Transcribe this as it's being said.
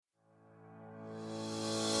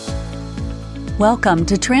Welcome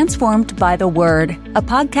to Transformed by the Word, a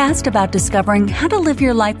podcast about discovering how to live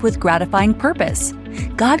your life with gratifying purpose.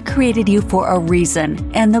 God created you for a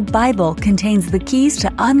reason, and the Bible contains the keys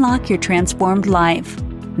to unlock your transformed life.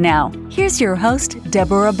 Now, here's your host,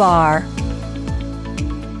 Deborah Barr.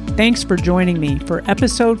 Thanks for joining me for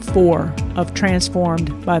episode 4 of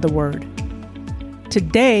Transformed by the Word.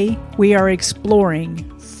 Today, we are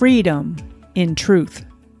exploring freedom in truth.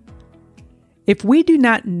 If we do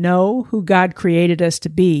not know who God created us to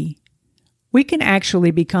be, we can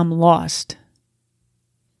actually become lost.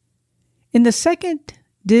 In the second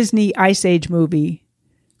Disney Ice Age movie,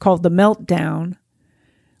 called The Meltdown,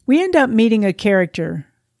 we end up meeting a character,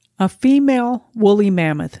 a female woolly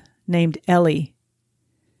mammoth named Ellie.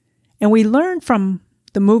 And we learn from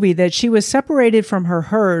the movie that she was separated from her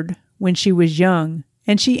herd when she was young,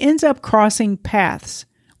 and she ends up crossing paths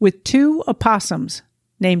with two opossums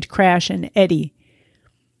named Crash and Eddie.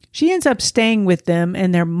 She ends up staying with them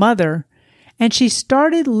and their mother, and she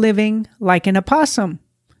started living like an opossum.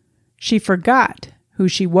 She forgot who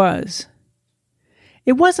she was.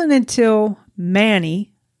 It wasn't until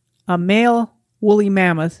Manny, a male woolly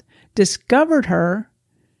mammoth, discovered her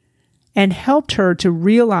and helped her to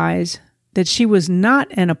realize that she was not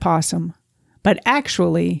an opossum, but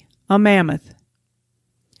actually a mammoth.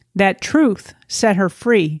 That truth set her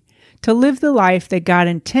free to live the life that God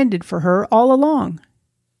intended for her all along.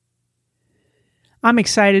 I'm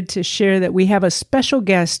excited to share that we have a special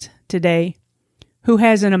guest today who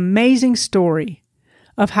has an amazing story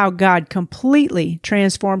of how God completely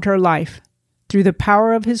transformed her life through the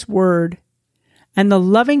power of His Word and the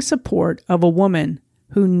loving support of a woman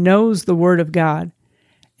who knows the Word of God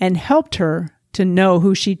and helped her to know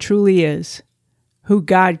who she truly is, who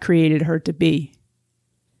God created her to be.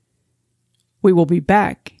 We will be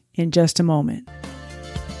back in just a moment.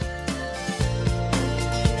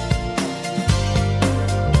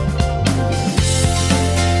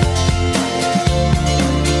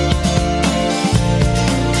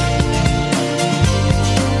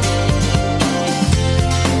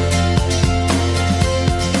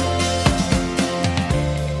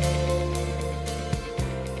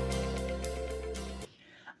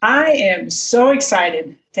 I am so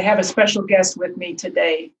excited to have a special guest with me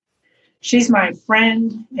today. She's my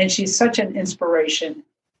friend, and she's such an inspiration.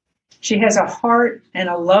 She has a heart and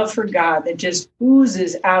a love for God that just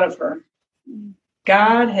oozes out of her.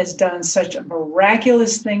 God has done such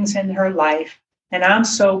miraculous things in her life, and I'm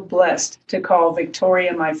so blessed to call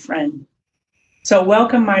Victoria my friend. So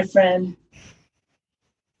welcome, my friend.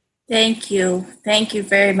 Thank you. Thank you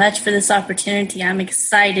very much for this opportunity. I'm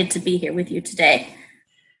excited to be here with you today.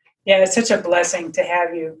 Yeah, it's such a blessing to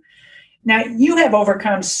have you. Now, you have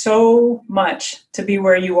overcome so much to be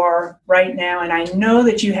where you are right now, and I know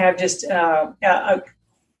that you have just a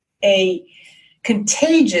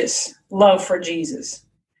contagious love for Jesus.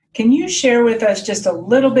 Can you share with us just a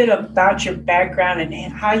little bit about your background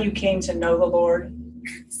and how you came to know the Lord?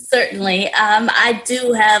 Certainly. I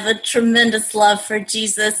do have a tremendous love for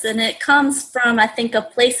Jesus, and it comes from, I think, a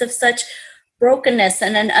place of such brokenness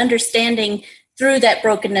and an understanding through that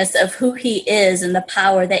brokenness of who He is and the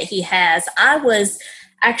power that He has. I was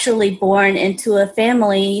actually born into a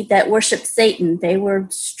family that worshiped Satan. They were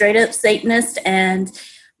straight up Satanists, and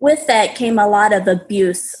with that came a lot of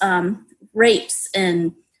abuse, rapes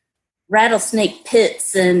and rattlesnake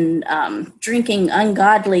pits and drinking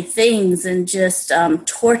ungodly things and just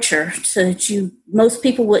torture that most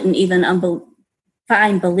people wouldn't even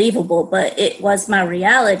find believable, but it was my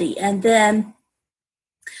reality. And then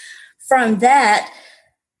from that,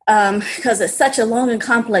 because it's such a long and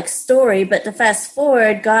complex story, but to fast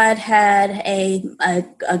forward, God had a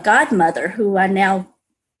godmother who I now,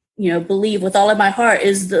 believe with all of my heart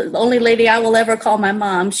is the only lady I will ever call my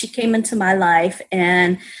mom. She came into my life,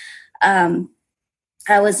 and I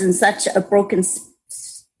was in such a broken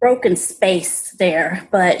space there,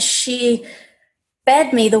 but she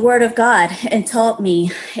fed me the Word of God and taught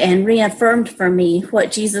me and reaffirmed for me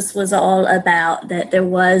what Jesus was all about, that there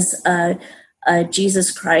was a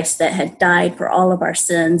Jesus Christ that had died for all of our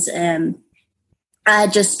sins. And I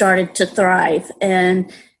just started to thrive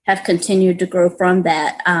and have continued to grow from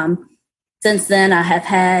that. Since then, I have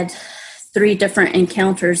had 3 different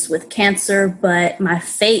encounters with cancer, but my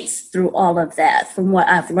faith through all of that, from what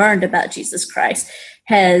I've learned about Jesus Christ,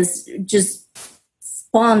 has just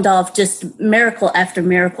spawned off just miracle after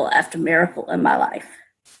miracle after miracle in my life.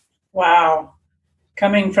 Wow.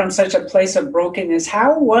 Coming from such a place of brokenness,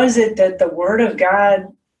 how was it that the Word of God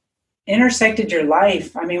intersected your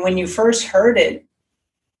life? I mean, when you first heard it,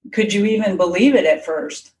 could you even believe it at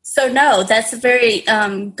first? So no, that's a very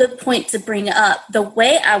good point to bring up. The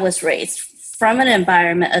way I was raised, from an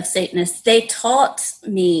environment of Satanists. They taught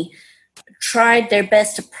me, tried their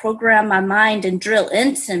best to program my mind and drill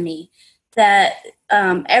into me that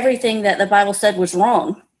everything that the Bible said was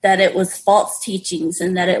wrong, that it was false teachings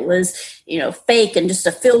and that it was, fake and just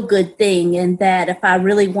a feel-good thing. And that if I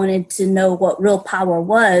really wanted to know what real power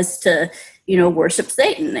was, to, worship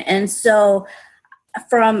Satan. And so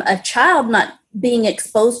from a child not being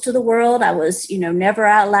exposed to the world, I was, never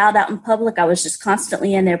out loud out in public. I was just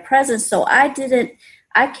constantly in their presence. So I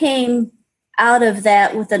came out of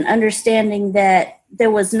that with an understanding that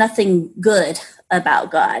there was nothing good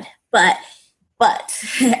about God. But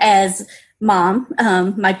as mom,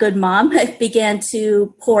 my good mom, began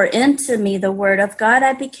to pour into me the word of God,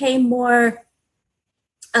 I became more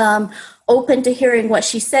open to hearing what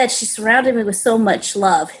she said. She surrounded me with so much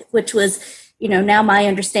love, which was, now my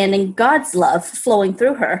understanding God's love flowing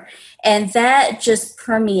through her. And that just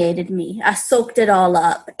permeated me. I soaked it all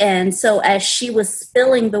up. And so as she was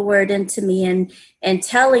spilling the word into me and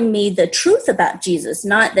telling me the truth about Jesus,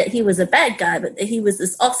 not that he was a bad guy, but that he was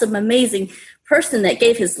this awesome, amazing person that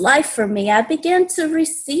gave his life for me, I began to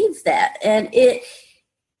receive that. And it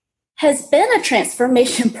has been a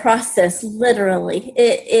transformation process, literally.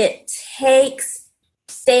 It takes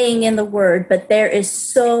staying in the word, but there is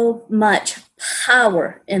so much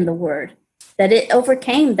power in the word that it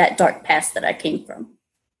overcame that dark past that I came from.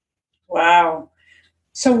 Wow.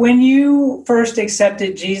 So when you first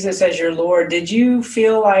accepted Jesus as your Lord, did you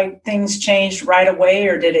feel like things changed right away,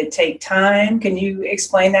 or did it take time? Can you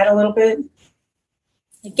explain that a little bit?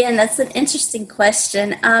 Again, that's an interesting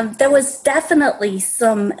question. There was definitely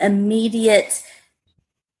some immediate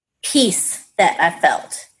peace that I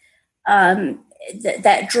felt.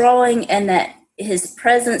 That drawing and that his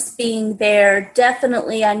presence being there,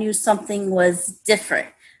 definitely I knew something was different.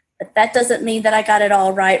 But that doesn't mean that I got it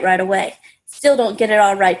all right away. Still don't get it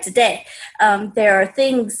all right today. There are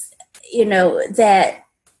things,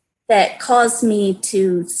 that cause me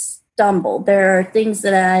to stumble. There are things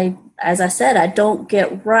that as I said, I don't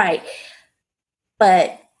get right.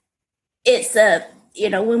 But it's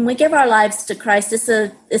when we give our lives to Christ, it's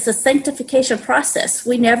a sanctification process.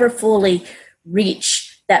 We never fully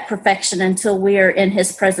reach that perfection until we're in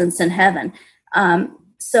his presence in heaven.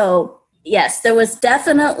 So yes, there was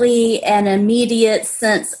definitely an immediate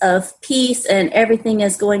sense of peace and everything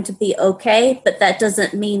is going to be okay. But that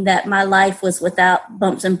doesn't mean that my life was without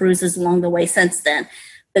bumps and bruises along the way since then.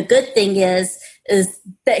 The good thing is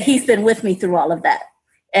that he's been with me through all of that.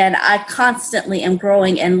 And I constantly am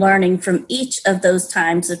growing and learning from each of those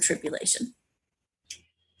times of tribulation.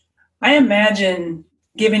 I imagine,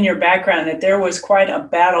 given your background, that there was quite a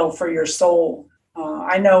battle for your soul.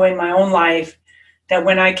 I know in my own life that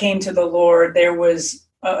when I came to the Lord, there was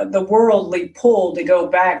the worldly pull to go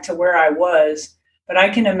back to where I was. But I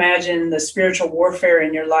can imagine the spiritual warfare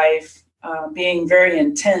in your life being very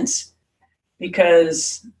intense,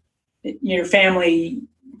 because your family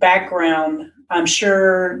background, I'm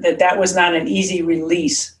sure that was not an easy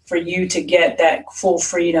release for you to get that full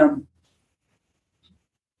freedom.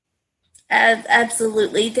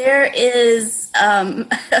 Absolutely. There is,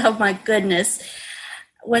 oh my goodness.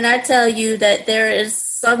 When I tell you that there is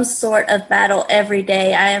some sort of battle every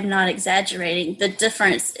day, I am not exaggerating. The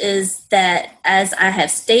difference is that as I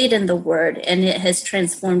have stayed in the word and it has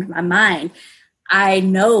transformed my mind, I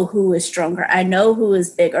know who is stronger. I know who is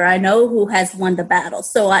bigger. I know who has won the battle.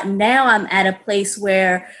 So now I'm at a place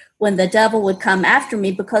where when the devil would come after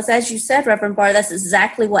me, because as you said, Reverend Barr, that's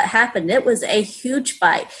exactly what happened. It was a huge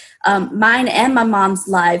fight. Mine and my mom's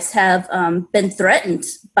lives have been threatened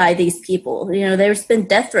by these people. There's been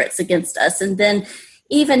death threats against us. And then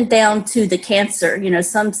even down to the cancer,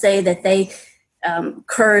 some say that they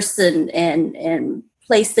curse and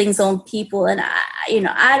place things on people. And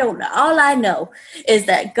I don't know. All I know is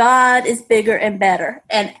that God is bigger and better.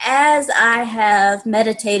 And as I have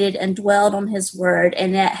meditated and dwelled on his word,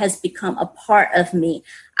 and that has become a part of me,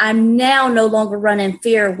 I'm now no longer running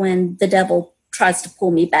fear when the devil tries to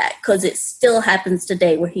pull me back, because it still happens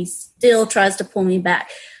today where he still tries to pull me back.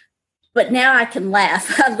 But now I can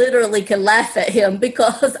laugh. I literally can laugh at him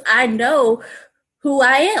because I know who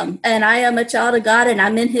I am, and I am a child of God, and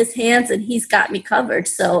I'm in his hands, and he's got me covered.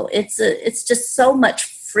 So it's just so much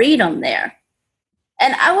freedom there.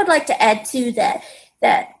 And I would like to add to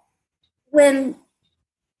that when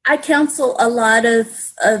I counsel a lot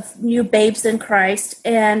of new babes in Christ,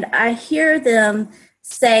 and I hear them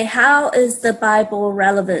say, how is the Bible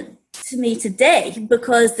relevant to me today?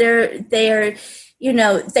 Because they're they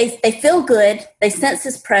feel good, they sense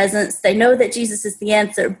his presence, they know that Jesus is the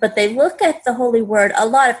answer, but they look at the Holy Word a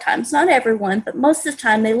lot of times, not everyone, but most of the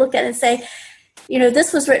time they look at it and say,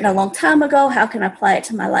 this was written a long time ago. How can I apply it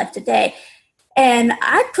to my life today? And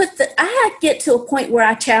I get to a point where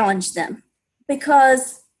I challenge them,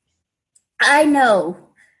 because I know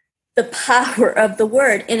the power of the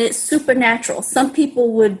word, and it's supernatural. Some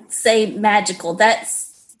people would say magical. That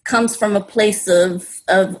comes from a place of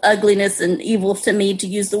ugliness and evil to me to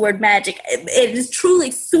use the word magic. It is truly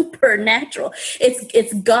supernatural.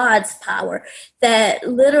 It's God's power that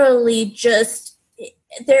literally just,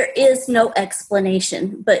 there is no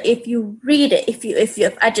explanation. But if you read it,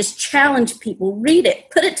 if I just challenge people, read it,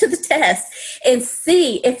 put it to the test, and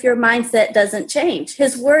see if your mindset doesn't change.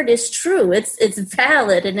 His word is true. It's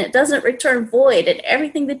valid, and it doesn't return void. And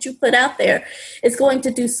everything that you put out there is going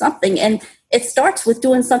to do something. And it starts with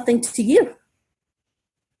doing something to you.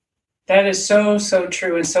 That is so, so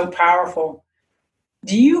true and so powerful.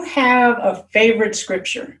 Do you have a favorite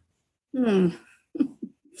scripture? The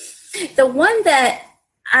one that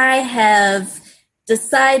I have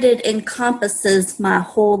decided encompasses my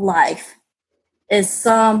whole life is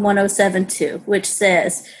Psalm 107:2, which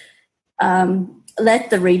says, let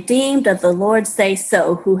the redeemed of the Lord say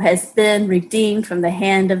so, who has been redeemed from the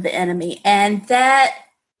hand of the enemy. And that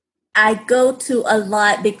I go to a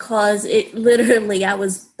lot, because it literally, I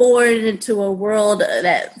was born into a world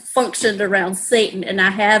that functioned around Satan, and I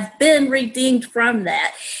have been redeemed from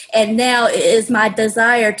that. And now it is my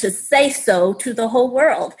desire to say so to the whole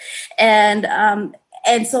world. And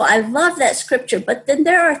so I love that scripture. But then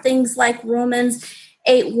there are things like Romans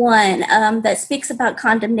 8:1 that speaks about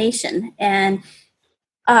condemnation. And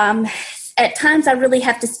at times I really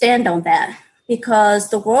have to stand on that, because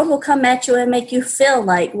the world will come at you and make you feel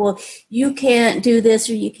like, well, you can't do this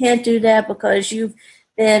or you can't do that because you've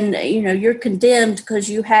been, you're condemned because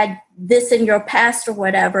you had this in your past or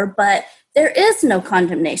whatever. But there is no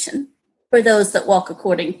condemnation for those that walk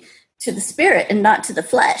according to the Spirit and not to the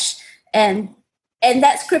flesh. And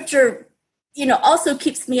that scripture, also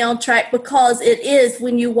keeps me on track, because it is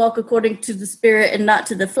when you walk according to the Spirit and not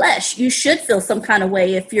to the flesh. You should feel some kind of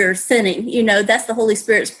way if you're sinning. That's the Holy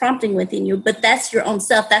Spirit's prompting within you, but that's your own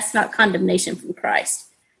self. That's not condemnation from Christ.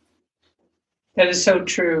 That is so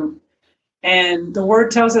true. And the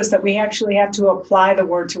word tells us that we actually have to apply the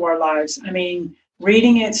word to our lives. I mean,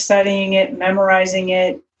 reading it, studying it, memorizing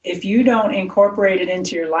it, if you don't incorporate it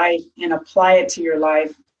into your life and apply it to your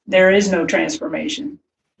life, there is no transformation.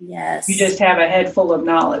 Yes. You just have a head full of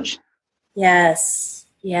knowledge. Yes.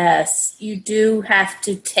 You do have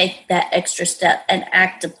to take that extra step and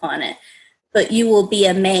act upon it. But you will be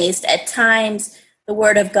amazed. At times, the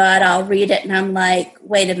word of God, I'll read it and I'm like,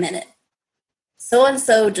 wait a minute.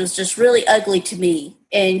 So-and-so was just really ugly to me.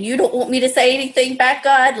 And you don't want me to say anything back,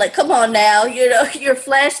 God? Like, come on now. Your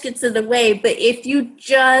flesh gets in the way. But if you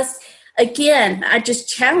I just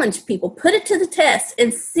challenge people, put it to the test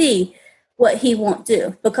and see what he won't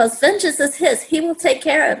do, because vengeance is his. He will take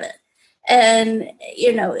care of it. And,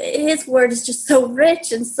 his word is just so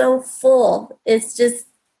rich and so full. It's just,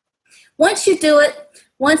 once you do it,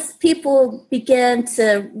 once people begin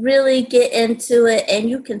to really get into it, and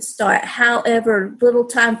you can start however little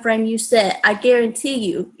time frame you set, I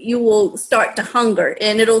guarantee you will start to hunger,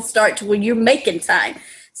 and it'll start to when you're making time.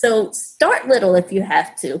 So start little if you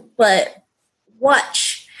have to, but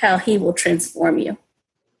watch how he will transform you.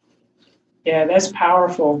 Yeah, that's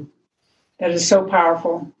powerful. That is so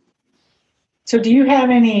powerful. So do you have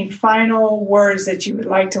any final words that you would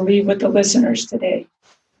like to leave with the listeners today?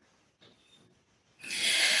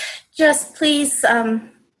 Just please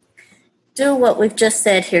do what we've just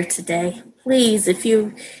said here today. Please, if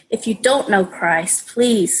you don't know Christ,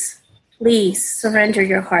 please surrender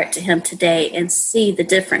your heart to him today and see the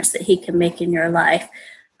difference that he can make in your life.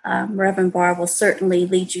 Reverend Barr will certainly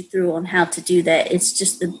lead you through on how to do that. It's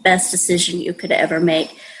just the best decision you could ever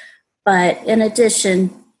make. But in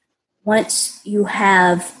addition, once you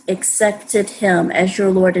have accepted him as your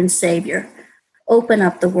Lord and Savior, open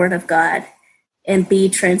up the Word of God and be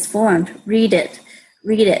transformed. Read it,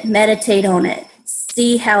 meditate on it,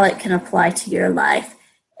 see how it can apply to your life,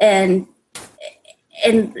 and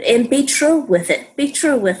be true with it. Be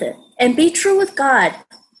true with it, and be true with God.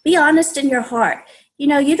 Be honest in your heart.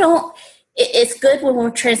 It's good when we're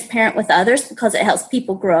transparent with others, because it helps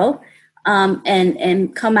people grow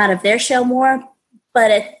and come out of their shell more.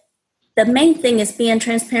 But the main thing is being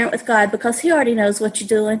transparent with God, because he already knows what you're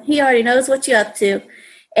doing. He already knows what you're up to.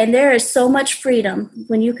 And there is so much freedom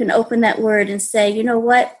when you can open that word and say, you know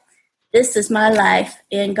what? This is my life.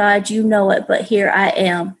 And God, you know it, but here I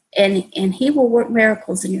am. And he will work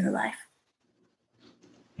miracles in your life.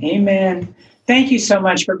 Amen. Thank you so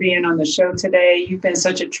much for being on the show today. You've been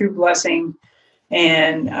such a true blessing.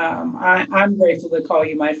 And I'm grateful to call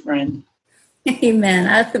you my friend. Amen.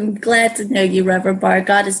 I'm glad to know you, Reverend Barr.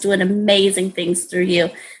 God is doing amazing things through you.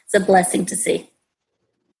 It's a blessing to see.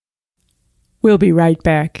 We'll be right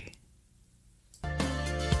back.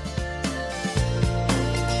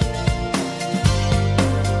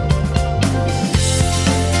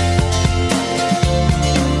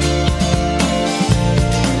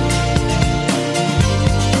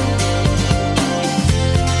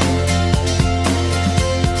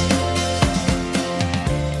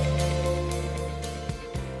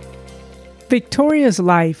 Victoria's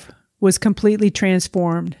life was completely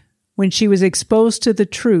transformed when she was exposed to the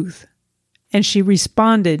truth and she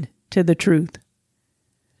responded to the truth.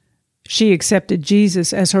 She accepted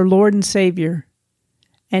Jesus as her Lord and Savior,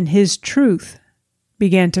 and His truth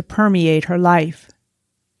began to permeate her life.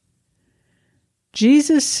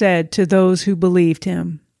 Jesus said to those who believed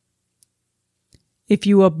Him, "If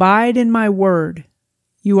you abide in my word,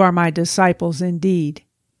 you are my disciples indeed,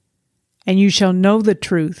 and you shall know the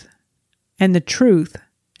truth, and the truth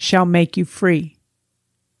shall make you free."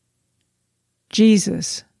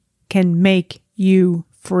 Jesus can make you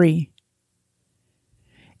free.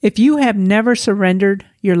 If you have never surrendered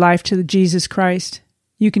your life to Jesus Christ,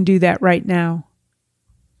 you can do that right now.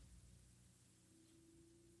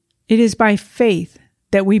 It is by faith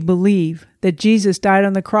that we believe that Jesus died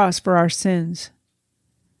on the cross for our sins.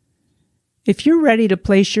 If you're ready to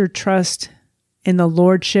place your trust in the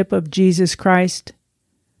Lordship of Jesus Christ,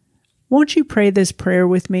 won't you pray this prayer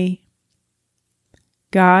with me?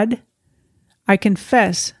 God, I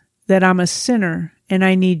confess that I'm a sinner and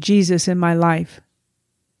I need Jesus in my life.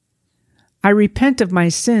 I repent of my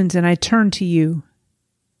sins and I turn to you.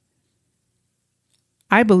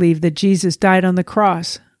 I believe that Jesus died on the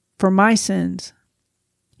cross for my sins.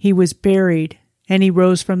 He was buried and He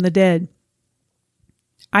rose from the dead.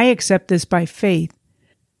 I accept this by faith,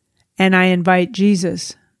 and I invite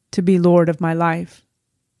Jesus to be Lord of my life,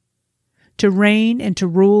 to reign and to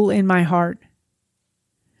rule in my heart.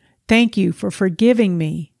 Thank you for forgiving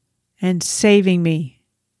me and saving me.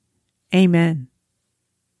 Amen.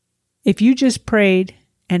 If you just prayed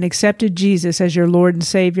and accepted Jesus as your Lord and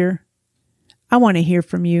Savior, I want to hear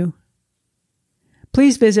from you.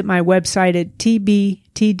 Please visit my website at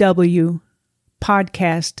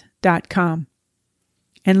tbtwpodcast.com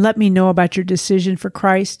and let me know about your decision for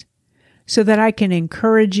Christ so that I can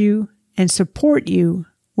encourage you and support you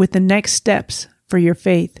with the next steps for your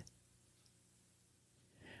faith.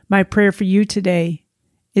 My prayer for you today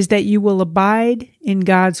is that you will abide in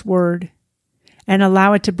God's Word and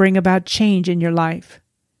allow it to bring about change in your life,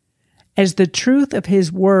 as the truth of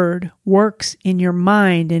His Word works in your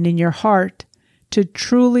mind and in your heart to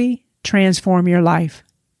truly transform your life.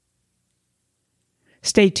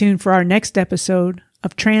 Stay tuned for our next episode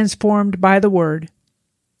of Transformed by the Word,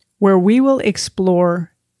 where we will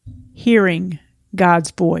explore hearing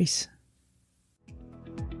God's voice.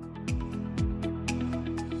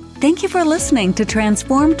 Thank you for listening to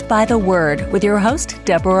Transformed by the Word with your host,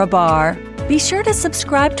 Deborah Barr. Be sure to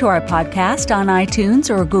subscribe to our podcast on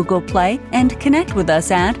iTunes or Google Play and connect with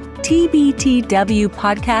us at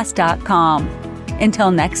tbtwpodcast.com.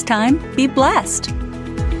 Until next time, be blessed.